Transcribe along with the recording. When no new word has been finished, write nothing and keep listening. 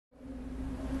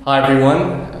Hi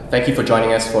everyone, thank you for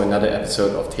joining us for another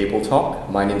episode of Table Talk.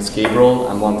 My name is Gabriel,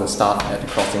 I'm one of the staff at the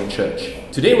Crossing Church.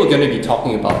 Today we're going to be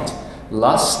talking about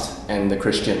lust and the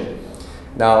Christian.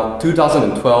 Now,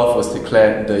 2012 was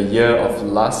declared the year of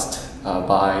lust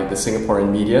by the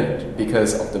Singaporean media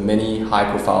because of the many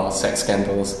high-profile sex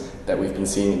scandals that we've been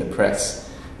seeing in the press.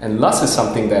 And lust is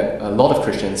something that a lot of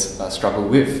Christians struggle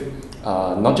with,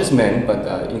 not just men,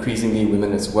 but increasingly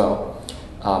women as well.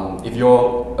 If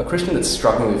you're a Christian that's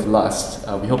struggling with lust,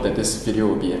 we hope that this video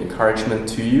will be an encouragement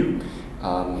to you.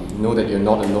 Know that you're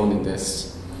not alone in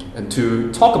this. And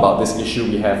to talk about this issue,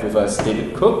 we have with us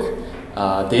David Cook.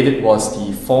 David was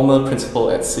the former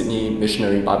principal at Sydney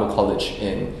Missionary Bible College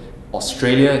in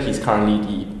Australia. He's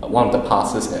currently one of the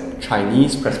pastors at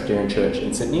Chinese Presbyerian Church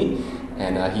in Sydney.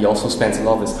 And he also spends a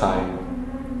lot of his time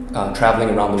traveling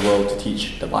around the world to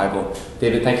teach the Bible.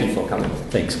 David, thank you for coming.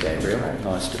 Thanks, Gabriel.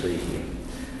 Nice to be here.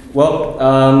 Well,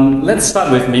 let's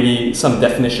start with maybe some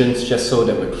definitions just so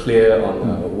that we're clear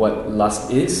on what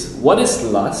lust is. What is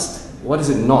lust? What is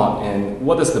it not? And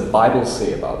what does the Bible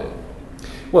say about it?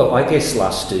 Well, I guess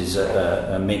lust is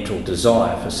a mental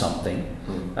desire for something.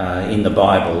 In the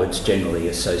Bible, it's generally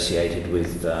associated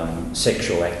with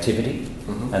sexual activity,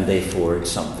 and therefore it's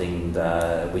something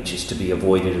which is to be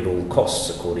avoided at all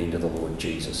costs, according to the Lord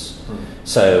Jesus.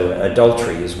 So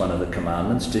adultery is one of the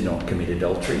commandments. Do not commit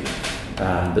adultery.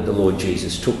 But the Lord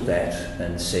Jesus took that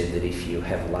and said that if you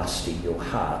have lust in your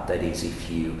heart, that is,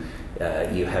 if you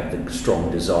have the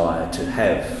strong desire to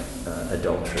have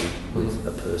adultery with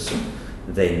a person,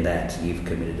 then that you've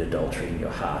committed adultery in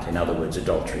your heart. In other words,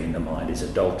 adultery in the mind is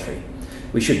adultery.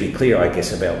 We should be clear, I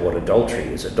guess, about what adultery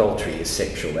is. Adultery is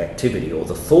sexual activity, or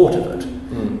the thought of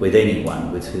it, with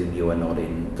anyone with whom you are not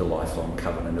in the lifelong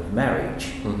covenant of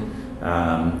marriage.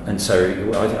 And so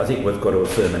I think we've got to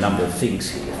affirm a number of things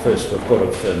here. First, we've got to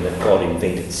affirm that God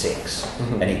invented sex,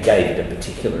 and he gave it a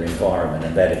particular environment,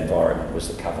 and that environment was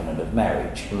the covenant of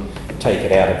marriage. Take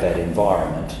it out of that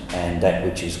environment, and that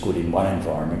which is good in one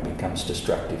environment becomes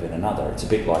destructive in another. It's a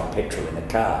bit like petrol in a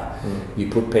car. You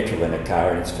put petrol in a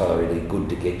car and it's really good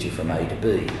to get you from A to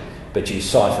B, but you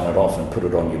siphon it off and put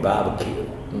it on your barbecue,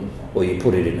 or you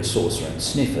put it in a saucer and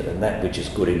sniff it, and that which is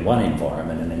good in one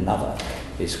environment and another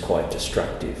is quite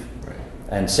destructive.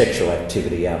 And sexual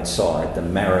activity outside the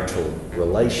marital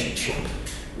relationship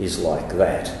is like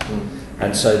that.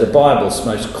 And so the Bible's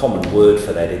most common word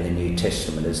for that in the New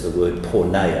Testament is the word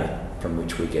porneia, from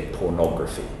which we get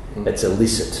pornography. It's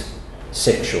illicit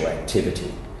sexual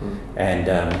activity. And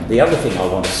the other thing I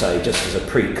want to say, just as a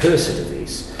precursor to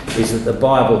this, is that the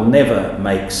Bible never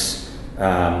makes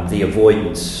the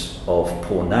avoidance of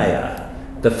porneia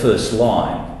the first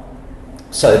line.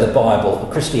 So the Bible,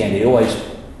 Christianity always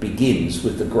begins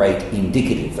with the great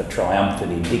indicative, the triumphant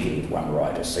indicative, one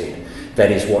writer said.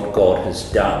 That is what God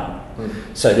has done.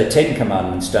 So the Ten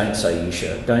Commandments don't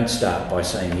start by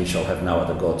saying you shall have no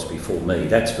other gods before me.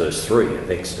 That's verse 3 of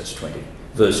Exodus 20.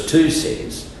 Verse 2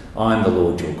 says, I am the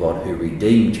Lord your God who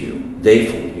redeemed you,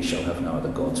 therefore you shall have no other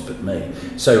gods but me.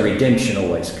 So redemption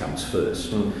always comes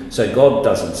first. So God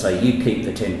doesn't say, you keep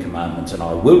the Ten Commandments and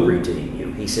I will redeem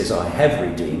you. He says, I have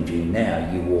redeemed you,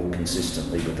 now you walk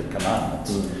consistently with the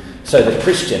commandments. So the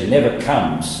Christian never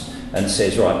comes and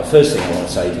says, right, the first thing I want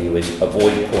to say to you is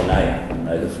avoid porneia.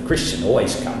 No, the Christian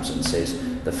always comes and says,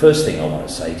 the first thing I want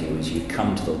to say to you is you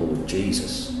come to the Lord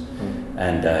Jesus.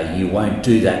 And you won't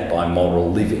do that by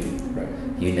moral living.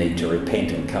 You need to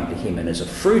repent and come to him, and as a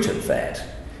fruit of that,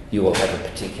 you will have a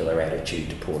particular attitude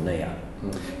to porneia.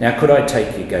 Now, could I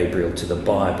take you, Gabriel, to the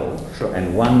Bible,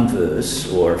 and one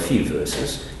verse, or a few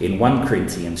verses, in 1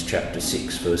 Corinthians chapter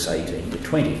 6, verse 18 to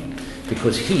 20,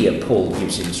 because here Paul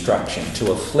gives instruction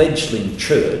to a fledgling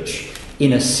church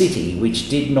in a city which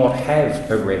did not have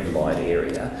a red light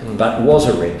area, but was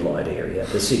a red light area,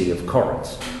 the city of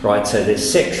Corinth, right? So there's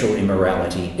sexual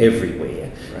immorality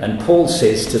everywhere. And Paul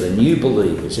says to the new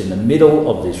believers in the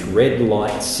middle of this red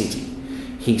light city,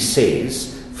 he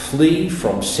says, flee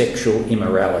from sexual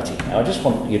immorality. Now, I just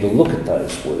want you to look at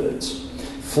those words.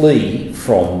 Flee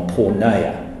from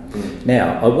porneia.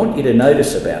 Now, I want you to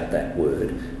notice about that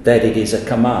word that it is a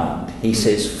command. He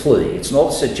says flee. It's not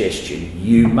a suggestion.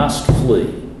 You must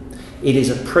flee. It is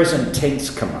a present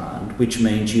tense command, which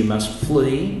means you must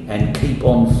flee and keep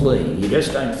on fleeing. You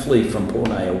just don't flee from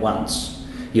porneia once.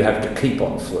 You have to keep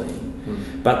on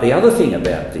fleeing. But the other thing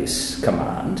about this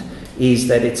command is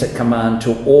that it's a command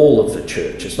to all of the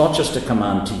church. It's not just a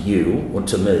command to you or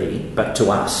to me, but to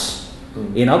us.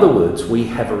 In other words, we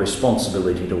have a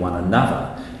responsibility to one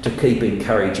another to keep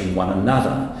encouraging one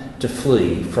another to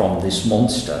flee from this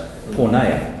monster,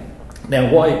 porneia. Now,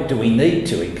 why do we need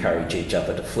to encourage each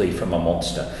other to flee from a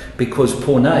monster? Because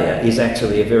porneia is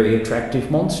actually a very attractive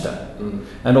monster.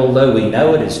 And although we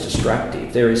know it is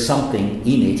destructive, there is something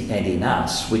in it and in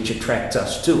us which attracts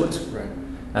us to it. Right.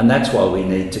 And that's why we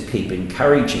need to keep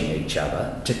encouraging each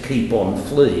other to keep on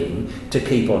fleeing, to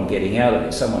keep on getting out of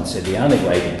it. Someone said the only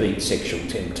way to beat sexual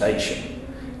temptation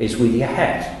is with your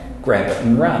hat. Grab it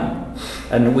and run.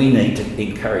 And we need to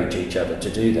encourage each other to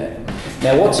do that.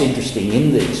 Now, what's interesting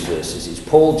in these verses is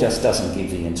Paul just doesn't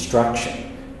give the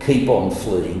instruction, keep on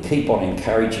fleeing, keep on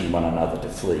encouraging one another to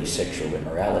flee sexual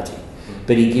immorality.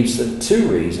 But he gives them two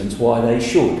reasons why they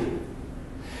should.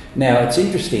 Now, it's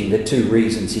interesting the two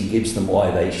reasons he gives them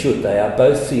why they should. They are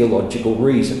both theological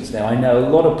reasons. Now, I know a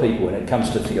lot of people, when it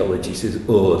comes to theology, says,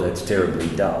 oh, that's terribly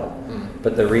dull.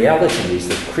 But the reality is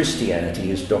that Christianity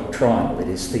is doctrinal, it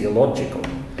is theological.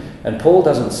 And Paul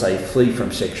doesn't say flee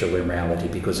from sexual immorality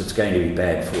because it's going to be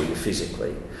bad for you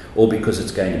physically, or because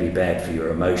it's going to be bad for you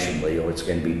emotionally, or it's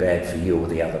going to be bad for you or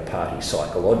the other party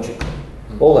psychologically.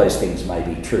 All those things may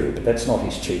be true, but that's not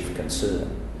his chief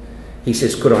concern. He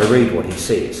says, could I read what he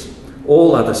says?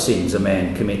 All other sins a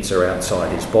man commits are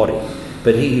outside his body,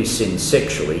 but he who sins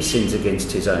sexually sins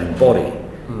against his own body.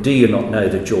 Do you not know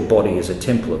that your body is a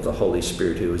temple of the Holy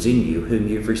Spirit who is in you, whom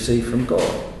you've received from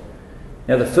God?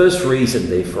 Now, the first reason,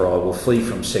 therefore, I will flee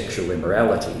from sexual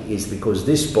immorality is because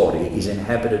this body is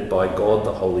inhabited by God,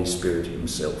 the Holy Spirit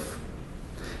himself.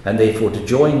 And therefore, to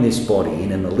join this body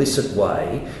in an illicit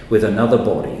way with another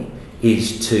body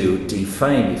is to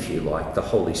defame, if you like, the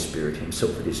Holy Spirit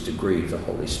himself. It is to grieve the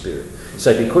Holy Spirit.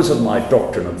 So because of my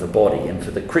doctrine of the body, and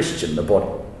for the Christian the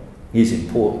body is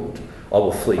important, I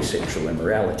will flee sexual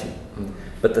immorality.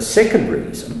 But the second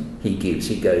reason he gives,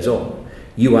 he goes on,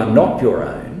 you are not your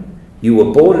own, you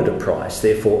were bought at a price,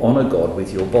 therefore honour God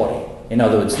with your body. In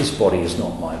other words, this body is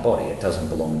not my body, it doesn't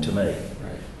belong to me.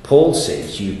 Right. Paul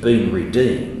says you've been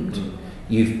redeemed,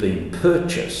 you've been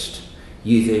purchased,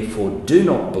 you therefore do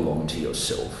not belong to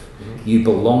yourself, you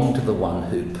belong to the one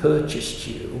who purchased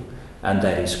you, and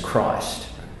that is Christ.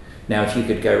 Now, if you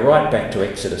could go right back to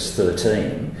Exodus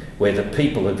 13, where the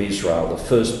people of Israel, the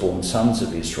firstborn sons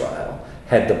of Israel,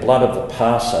 had the blood of the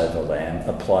Passover lamb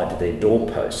applied to their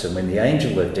doorposts, and when the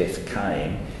angel of death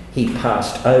came, he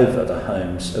passed over the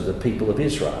homes of the people of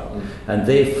Israel, and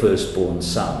their firstborn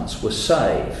sons were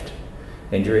saved.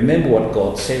 And you remember what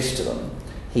God says to them?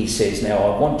 He says, now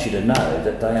I want you to know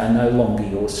that they are no longer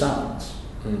your sons.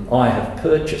 I have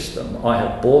purchased them, I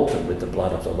have bought them with the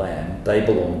blood of the lamb, they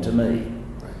belong to me.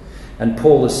 And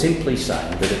Paul is simply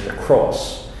saying that at the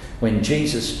cross, when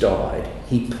Jesus died,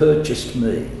 he purchased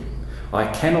me. I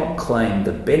cannot claim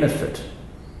the benefit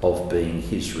of being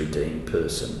his redeemed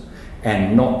person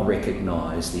and not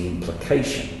recognise the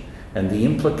implication. And the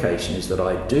implication is that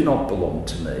I do not belong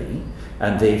to me,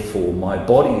 and therefore my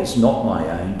body is not my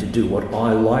own to do what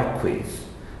I like with,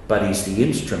 but is the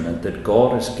instrument that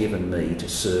God has given me to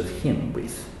serve him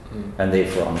with. And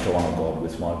therefore I'm to honour God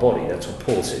with my body. That's what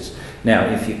Paul says. Now,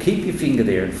 if you keep your finger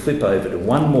there and flip over to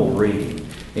one more reading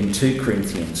in 2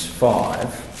 Corinthians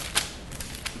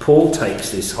 5, Paul takes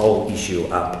this whole issue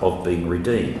up of being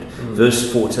redeemed.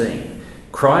 Verse 14,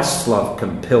 Christ's love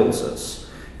compels us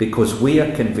because we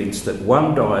are convinced that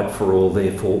one died for all,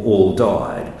 therefore all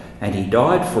died, and he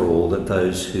died for all that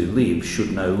those who live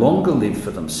should no longer live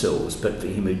for themselves, but for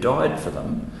him who died for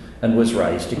them and was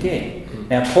raised again.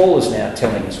 Now, Paul is now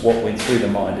telling us what went through the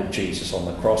mind of Jesus on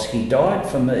the cross. He died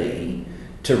for me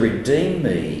to redeem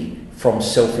me from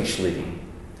selfish living.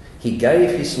 He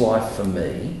gave his life for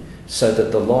me so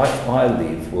that the life I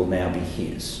live will now be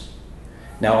his.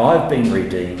 Now, I've been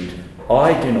redeemed.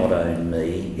 I do not own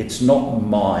me. It's not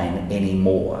mine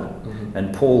anymore.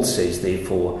 And Paul says,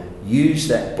 therefore, use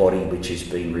that body which has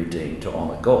been redeemed to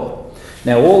honour God.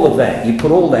 Now, all of that, you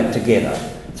put all that together.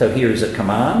 So here is a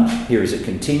command, here is a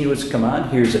continuous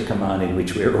command, here is a command in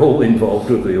which we're all involved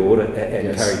with the order and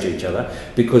encourage each other,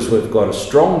 because we've got a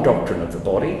strong doctrine of the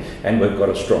body and we've got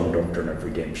a strong doctrine of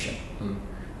redemption.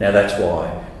 Now, that's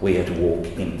why we are to walk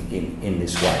in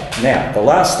this way. Now, the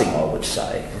last thing I would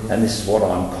say, and this is what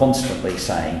I'm constantly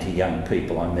saying to young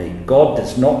people I meet, God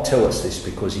does not tell us this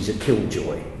because he's a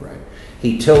killjoy. Right.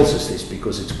 He tells us this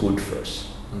because it's good for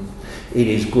us. It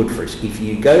is good for us. If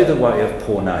you go the way of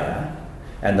porneia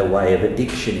and the way of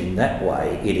addiction in that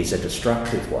way, it is a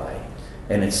destructive way.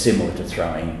 And it's similar to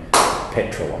throwing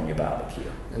petrol on your barbecue.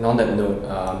 And on that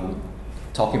note,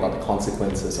 talking about the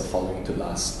consequences of falling into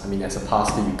lust. I mean, as a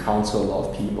pastor, you counsel a lot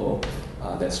of people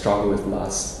that struggle with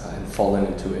lust and fallen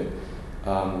into it.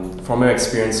 From your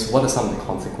experience, what are some of the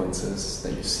consequences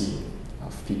that you see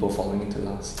people falling into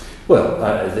lust? Well,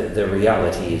 the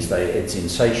reality is that it's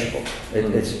insatiable.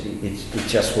 It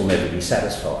just will never be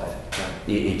satisfied. Right.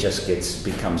 It just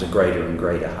becomes a greater and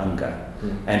greater hunger.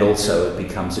 And also it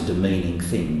becomes a demeaning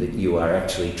thing that you are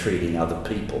actually treating other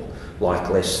people like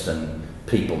less than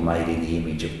people made in the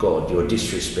image of God. You're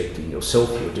disrespecting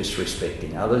yourself, you're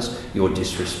disrespecting others, you're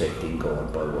disrespecting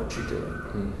God by what you're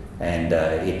doing. And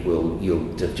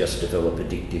you'll just develop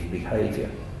addictive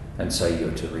behaviour. And so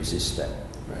you're to resist that.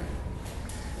 Right.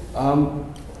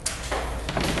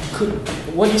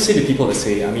 What do you say to people that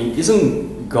say, I mean,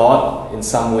 isn't God in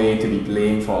some way to be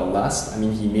blamed for our lust? I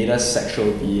mean, he made us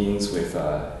sexual beings with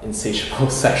insatiable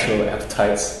sexual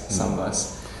appetites, some of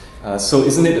us. So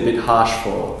isn't it a bit harsh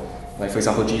for, like for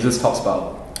example, Jesus talks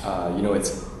about,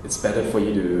 it's better for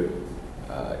you to,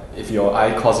 if your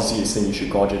eye causes you to sin, you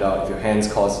should gouge it out. If your hands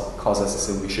cause us to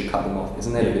sin, we should cut them off.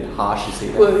 Isn't that a bit harsh to say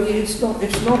that? Well, it's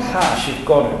not harsh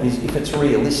if it's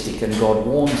realistic and God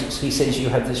warns us. He says you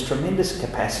have this tremendous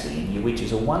capacity in you, which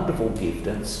is a wonderful gift,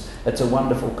 and it's a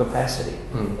wonderful capacity.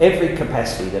 Every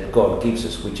capacity that God gives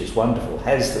us, which is wonderful,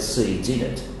 has the seeds in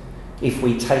it, if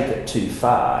we take it too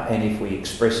far and if we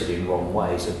express it in wrong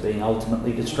ways, of being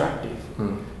ultimately destructive.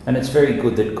 And it's very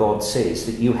good that God says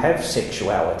that you have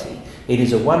sexuality. It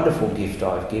is a wonderful gift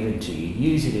I've given to you.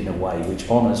 Use it in a way which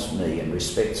honours me and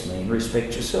respects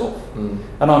yourself.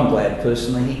 And I'm glad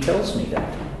personally he tells me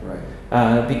that.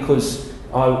 Right. Because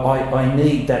I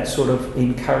need that sort of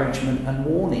encouragement and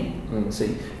warning.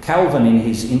 See, Calvin in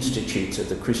his Institutes of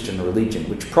the Christian Religion,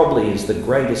 which probably is the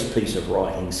greatest piece of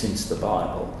writing since the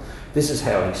Bible, this is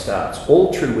how he starts.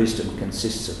 All true wisdom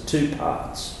consists of two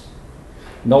parts.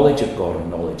 Knowledge of God and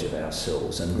knowledge of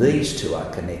ourselves, and these two are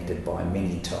connected by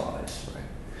many ties. Right.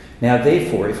 Now,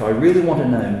 therefore, if I really want to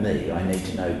know me, I need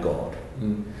to know God.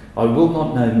 I will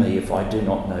not know me if I do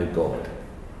not know God.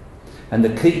 And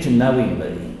the key to knowing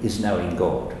me is knowing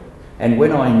God. And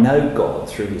when I know God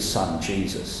through his Son,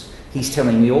 Jesus, he's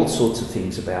telling me all sorts of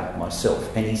things about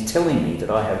myself, and he's telling me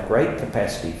that I have great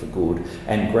capacity for good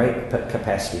and great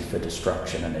capacity for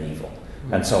destruction and evil.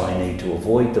 And so I need to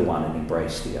avoid the one and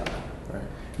embrace the other.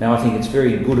 Now, I think it's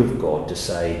very good of God to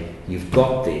say, you've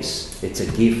got this, it's a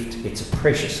gift, it's a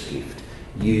precious gift,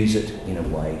 use it in a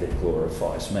way that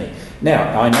glorifies me.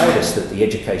 Now, I noticed that the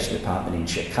Education Department in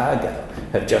Chicago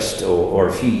have just, or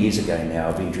a few years ago now,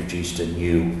 have introduced a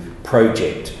new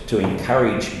project to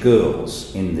encourage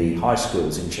girls in the high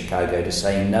schools in Chicago to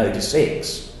say no to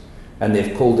sex. And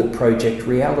they've called it Project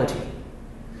Reality.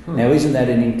 Now, isn't that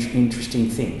an interesting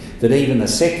thing? That even the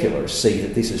secularists see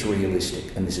that this is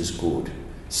realistic and this is good.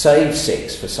 Save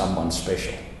sex for someone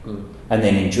special and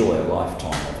then enjoy a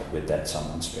lifetime of it with that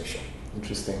someone special.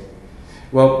 Interesting.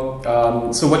 Well,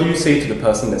 so what do you say to the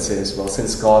person that says, well,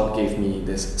 since God gave me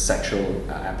this sexual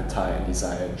appetite and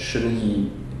desire, shouldn't he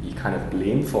be kind of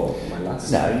blamed for my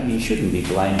lust? No, you shouldn't be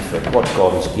blamed for it. What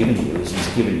God has given you is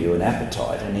he's given you an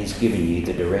appetite, and he's given you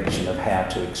the direction of how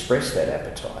to express that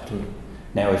appetite.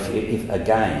 Now, if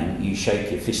again you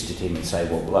shake your fist at him and say,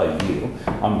 well, blow you,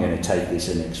 I'm going to take this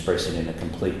and express it in a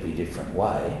completely different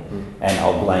way, and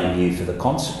I'll blame you for the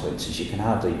consequences. You can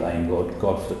hardly blame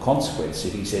God for the consequences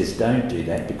if he says, don't do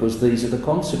that because these are the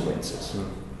consequences.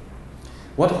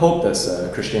 What hope does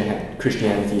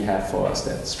Christianity have for us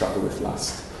that struggle with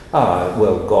lust?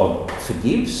 Well, God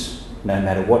forgives, no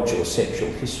matter what your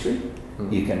sexual history.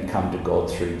 You can come to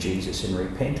God through Jesus in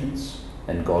repentance,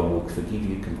 and God will forgive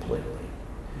you completely.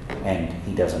 And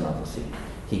he does another thing.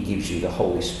 He gives you the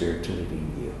Holy Spirit to live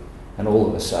in you. And all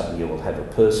of a sudden you will have a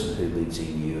person who lives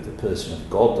in you, the person of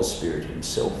God the Spirit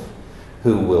himself,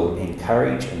 who will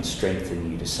encourage and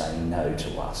strengthen you to say no to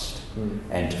lust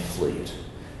and to flee it.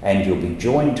 And you'll be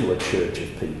joined to a church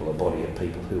of people, a body of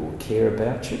people who will care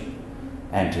about you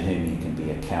and to whom you can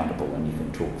be accountable and you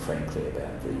can talk frankly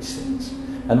about these things.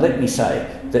 And let me say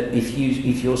that if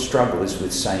your struggle is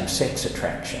with same-sex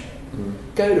attraction,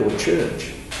 go to a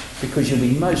church, because you'll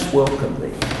be most welcome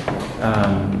there.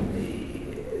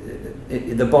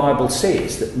 The Bible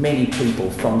says that many people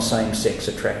from same-sex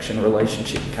attraction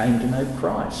relationship came to know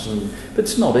Christ. But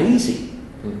it's not easy.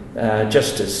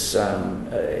 Just as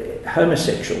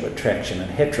homosexual attraction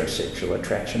and heterosexual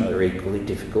attraction are equally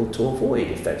difficult to avoid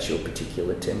if that's your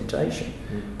particular temptation.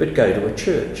 But go to a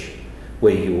church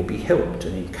where you will be helped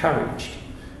and encouraged,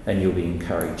 and you'll be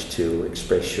encouraged to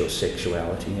express your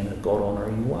sexuality in a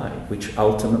God-honouring way, which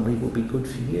ultimately will be good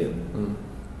for you.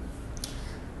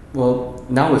 Well,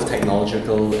 now with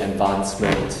technological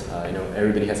advancement,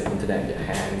 everybody has the internet in their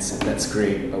hands, and that's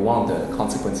great. But one of the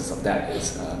consequences of that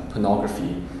is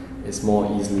pornography is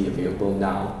more easily available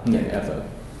now than ever.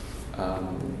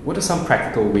 What are some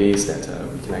practical ways that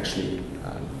we can actually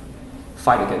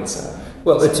fight against?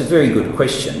 Well, it's a very good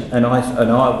question, and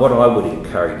what I would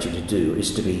encourage you to do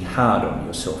is to be hard on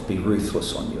yourself, be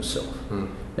ruthless on yourself.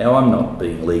 Now, I'm not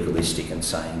being legalistic and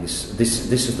saying this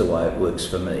is the way it works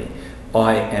for me.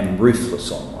 I am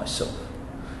ruthless on myself.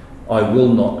 I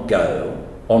will not go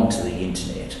onto the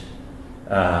internet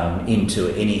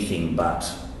into anything but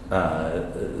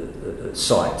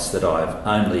sites that I've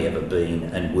only ever been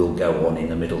and will go on in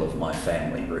the middle of my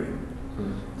family room,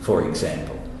 for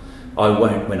example. I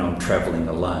won't, when I'm travelling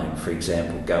alone, for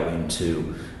example, go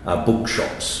into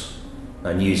bookshops,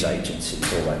 news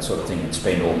agencies, all that sort of thing, and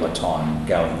spend all my time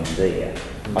going in there.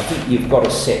 I think you've got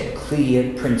to set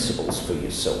clear principles for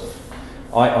yourself.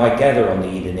 I gather on the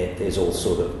internet there's all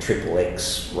sort of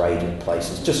XXX rated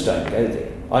places. Just don't go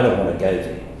there. I don't want to go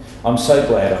there. I'm so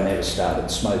glad I never started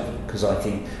smoking, because I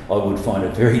think I would find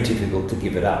it very difficult to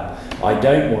give it up. I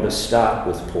don't want to start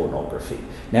with pornography.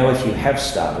 Now, if you have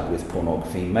started with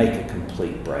pornography, make a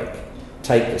complete break.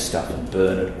 Take the stuff and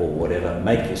burn it or whatever.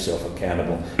 Make yourself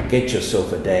accountable. Get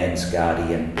yourself a Dan's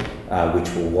Guardian, which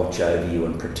will watch over you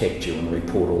and protect you and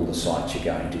report all the sites you're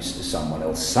going to someone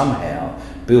else. Somehow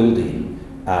build in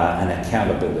an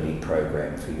accountability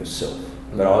program for yourself.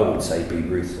 But I would say be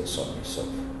ruthless on yourself.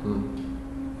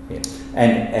 Yeah.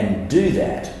 And do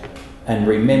that, and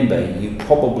remember you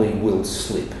probably will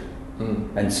slip.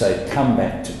 And so come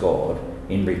back to God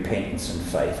in repentance and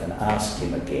faith and ask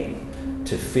Him again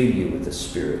to fill you with the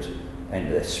Spirit,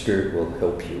 and the Spirit will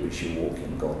help you as you walk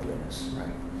in godliness.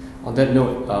 Right. On that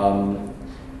note,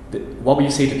 what would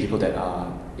you say to people that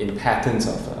are in patterns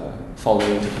of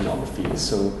falling into pornography?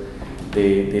 So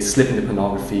they slip into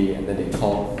pornography, and then they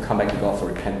come back to God for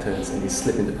repentance, and they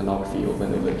slip into pornography over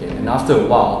and over again. And after a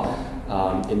while,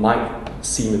 it might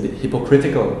seem a bit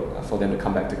hypocritical for them to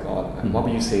come back to God. What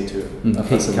would you say to a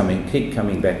person? Keep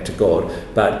coming back to God,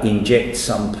 but inject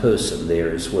some person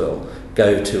there as well.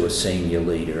 Go to a senior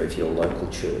leader of your local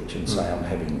church and say, I'm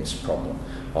having this problem.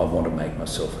 I want to make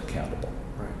myself accountable.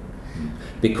 Right.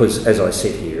 Because, as I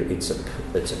said here, it's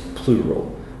a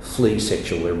plural. Flee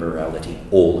sexual immorality,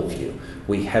 all of you.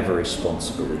 We have a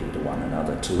responsibility to one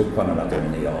another, to look one another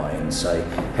in the eye and say,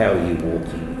 how are you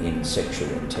walking in sexual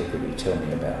integrity? Tell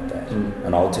me about that.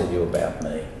 And I'll tell you about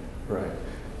me. Right.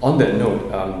 On that note,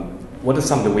 what are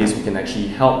some of the ways we can actually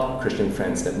help Christian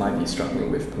friends that might be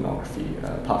struggling with pornography,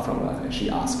 apart from actually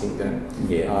asking them?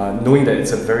 Knowing that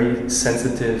it's a very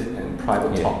sensitive and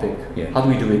private topic, how do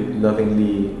we do it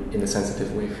lovingly in a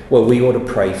sensitive way? Well, we ought to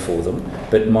pray for them,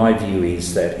 but my view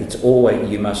is that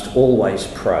you must always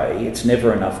pray. It's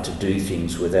never enough to do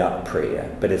things without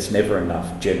prayer, but it's never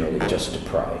enough generally just to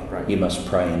pray. Right. You must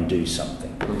pray and do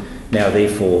something. Now,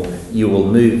 therefore, you will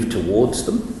move towards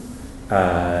them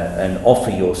and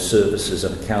offer your services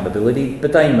of accountability,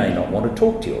 but they may not want to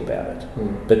talk to you about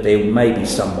it. But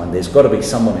there's got to be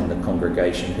someone in the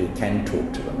congregation who can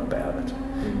talk to them about it.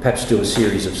 Perhaps do a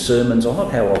series of sermons on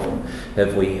it. How often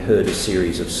have we heard a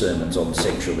series of sermons on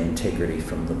sexual integrity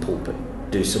from the pulpit?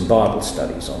 Do some Bible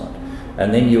studies on it.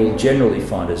 And then you'll generally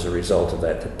find as a result of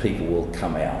that people will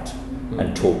come out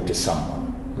and talk to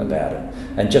someone about it.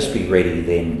 And just be ready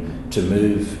then to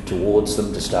move towards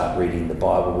them, to start reading the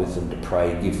Bible with them, to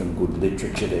pray, give them good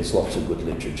literature. There's lots of good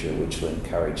literature which will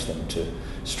encourage them to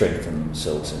strengthen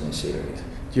themselves in this area.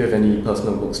 Do you have any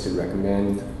personal books to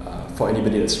recommend for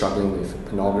anybody that's struggling with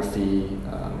pornography,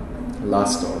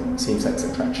 lust, or same-sex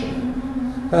attraction?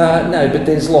 No, but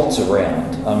there's lots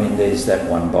around. I mean, there's that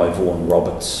one by Vaughan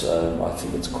Roberts, I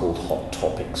think it's called Hot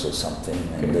Topics or something,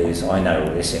 and I know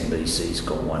SMBC's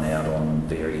got one out on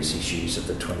various issues of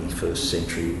the 21st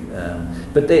century,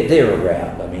 but they're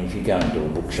around. I mean, if you go into a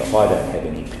bookshop, I don't have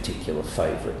any particular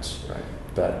favourites, right.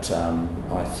 But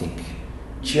I think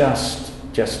just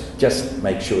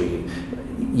make sure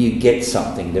you get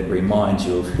something that reminds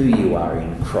you of who you are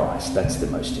in Christ. That's the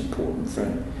most important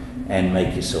thing. Right. And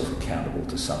make yourself accountable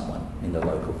to someone in the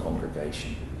local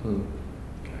congregation.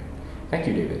 Thank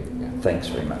you, David. Yeah. Thanks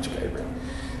very much, Gabriel.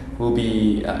 We'll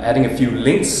be adding a few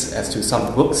links as to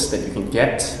some books that you can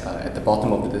get at the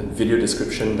bottom of the video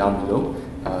description down below,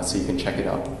 so you can check it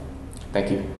out.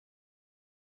 Thank you.